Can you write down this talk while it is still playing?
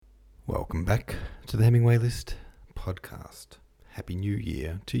Welcome back to the Hemingway List podcast. Happy New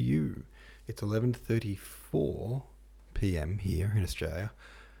Year to you. It's 11:34 p.m. here in Australia.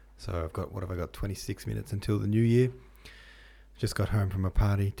 So I've got 26 minutes until the new year. Just got home from a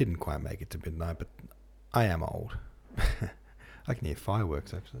party. Didn't quite make it to midnight, but I am old. I can hear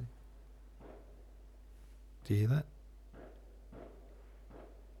fireworks actually. Do you hear that?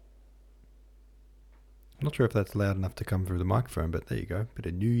 I'm not sure if that's loud enough to come through the microphone, but there you go. Bit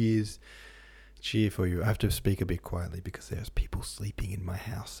of New Year's cheer for you. I have to speak a bit quietly because there's people sleeping in my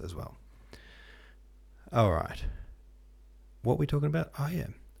house as well. All right. What are we talking about? Oh, yeah.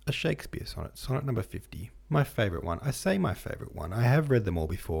 A Shakespeare sonnet. Sonnet number 50. My favourite one. I say my favourite one. I have read them all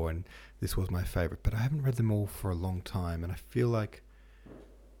before, and this was my favourite, but I haven't read them all for a long time, and I feel like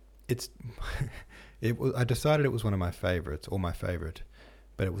it's... I decided it was one of my favourites, or my favourite,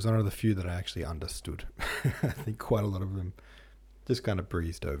 but it was one of the few that I actually understood. I think quite a lot of them just kind of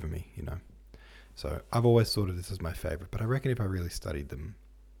breezed over me, you know. So I've always thought of this as my favourite, but I reckon if I really studied them,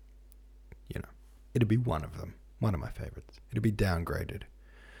 you know, it'd be one of them, one of my favourites. It'd be downgraded.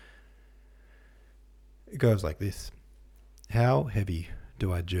 It goes like this. How heavy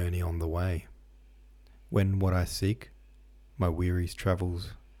do I journey on the way, when what I seek, my weary's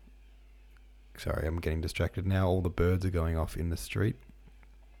travels... Sorry, I'm getting distracted now. All the birds are going off in the street.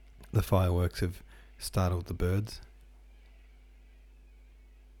 The fireworks have startled the birds.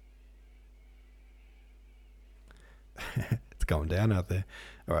 It's going down out there.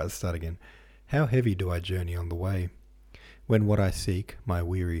 All right, let's start again. How heavy do I journey on the way, when what I seek, my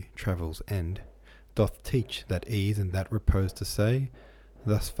weary travels end, doth teach that ease and that repose to say,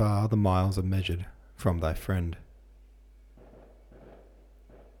 thus far the miles are measured from thy friend.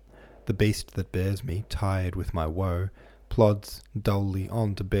 The beast that bears me, tired with my woe, plods dully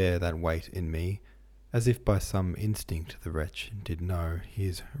on to bear that weight in me, as if by some instinct the wretch did know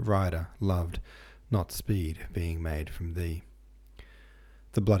his rider loved not speed being made from thee.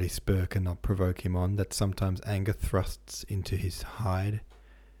 The bloody spur cannot provoke him on, that sometimes anger thrusts into his hide,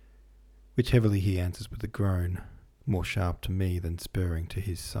 which heavily he answers with a groan, more sharp to me than spurring to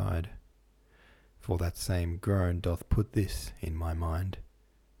his side. For that same groan doth put this in my mind,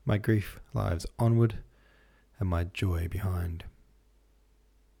 my grief lies onward, and my joy behind.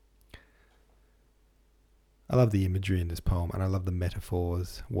 I love the imagery in this poem, and I love the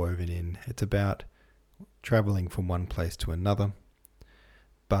metaphors woven in. It's about travelling from one place to another,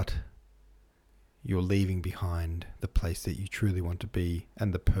 but you're leaving behind the place that you truly want to be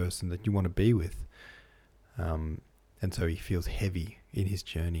and the person that you want to be with. And so he feels heavy in his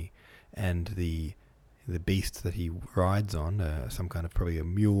journey, and the beast that he rides on, some kind of probably a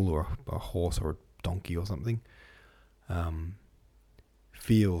mule or a horse or a donkey or something,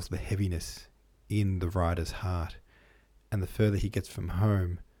 feels the heaviness in the rider's heart, and the further he gets from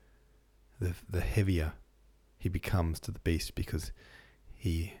home, the heavier he becomes to the beast, because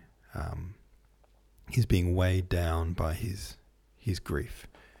he's being weighed down by his grief.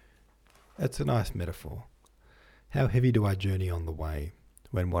 That's a nice metaphor. How heavy do I journey on the way,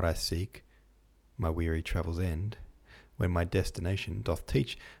 when what I seek, my weary travels end, when my destination doth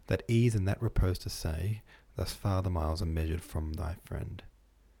teach that ease and that repose to say, thus far the miles are measured from thy friend.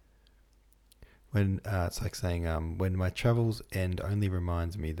 When it's like saying, when my travels end only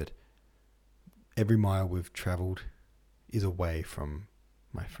reminds me that every mile we've travelled is away from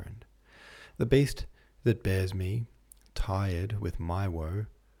my friend. The beast that bears me, tired with my woe,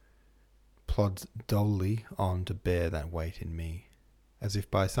 plods dully on to bear that weight in me, as if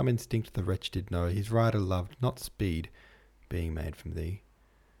by some instinct the wretch did know his rider loved not speed being made from thee.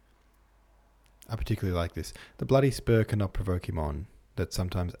 I particularly like this. The bloody spur cannot provoke him on, that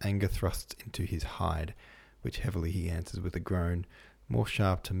sometimes anger thrusts into his hide, which heavily he answers with a groan, more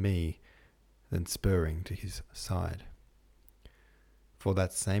sharp to me than spurring to his side. For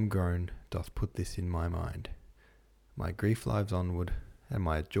that same groan doth put this in my mind, my grief lives onward, and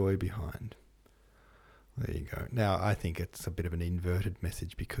my joy behind. There you go. Now, I think it's a bit of an inverted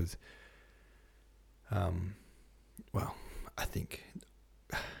message because, I think,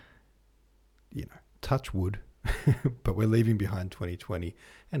 touch wood, but we're leaving behind 2020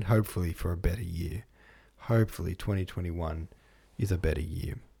 and hopefully for a better year. Hopefully 2021 is a better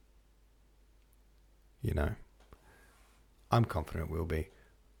year. I'm confident it will be.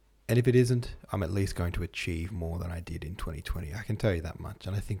 And if it isn't, I'm at least going to achieve more than I did in 2020. I can tell you that much.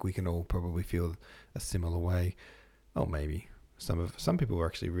 And I think we can all probably feel a similar way. Oh, maybe. Some people were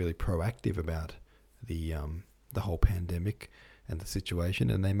actually really proactive about the whole pandemic and the situation,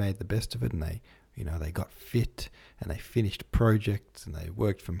 and they made the best of it, and they got fit, and they finished projects, and they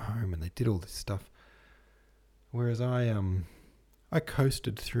worked from home, and they did all this stuff. Whereas I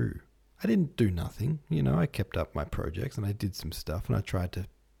coasted through I didn't do nothing. I kept up my projects and I did some stuff and I tried to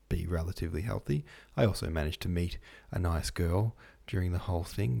be relatively healthy. I also managed to meet a nice girl during the whole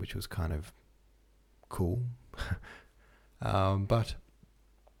thing, which was kind of cool. But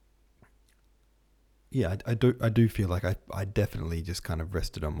yeah, I do feel like I definitely just kind of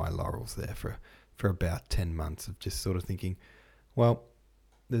rested on my laurels there for about 10 months of just sort of thinking, well,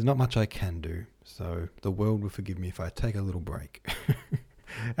 there's not much I can do, so the world will forgive me if I take a little break.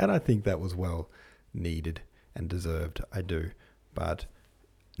 And I think that was well needed and deserved. I do. But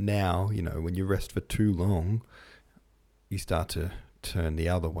now, when you rest for too long, you start to turn the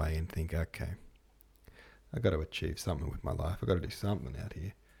other way and think, okay, I got to achieve something with my life. I got to do something out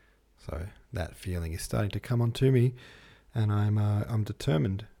here. So that feeling is starting to come on to me, and I'm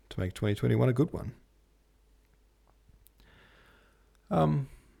determined to make 2021 a good one.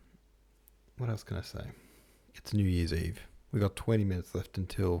 What else can I say? It's New Year's Eve. We got 20 minutes left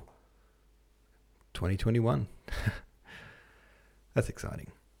until 2021. That's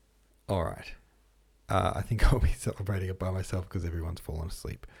exciting. All right. I think I'll be celebrating it by myself because everyone's fallen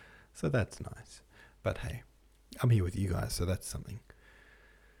asleep. So that's nice. But hey, I'm here with you guys, so that's something.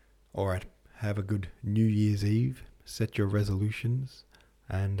 All right. Have a good New Year's Eve. Set your resolutions.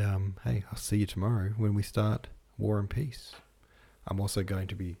 And hey, I'll see you tomorrow when we start War and Peace. I'm also going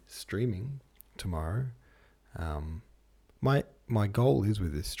to be streaming tomorrow. My goal is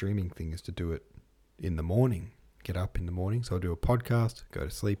with this streaming thing is to do it in the morning. Get up in the morning. So I'll do a podcast, go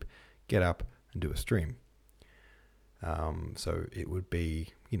to sleep, get up and do a stream. So it would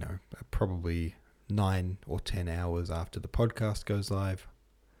be, probably 9 or 10 hours after the podcast goes live.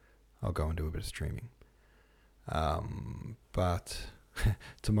 I'll go and do a bit of streaming. But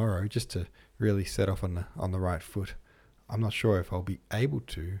tomorrow, just to really set off on the right foot, I'm not sure if I'll be able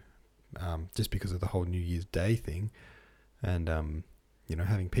to, just because of the whole New Year's Day thing and,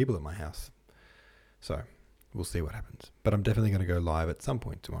 having people at my house. So we'll see what happens. But I'm definitely going to go live at some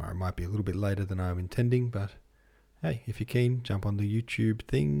point tomorrow. It might be a little bit later than I'm intending, but hey, if you're keen, jump on the YouTube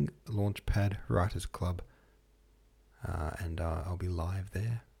thing, Launchpad Writers Club, and I'll be live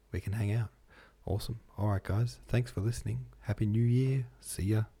there. We can hang out. Awesome. All right, guys. Thanks for listening. Happy New Year. See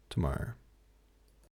ya tomorrow.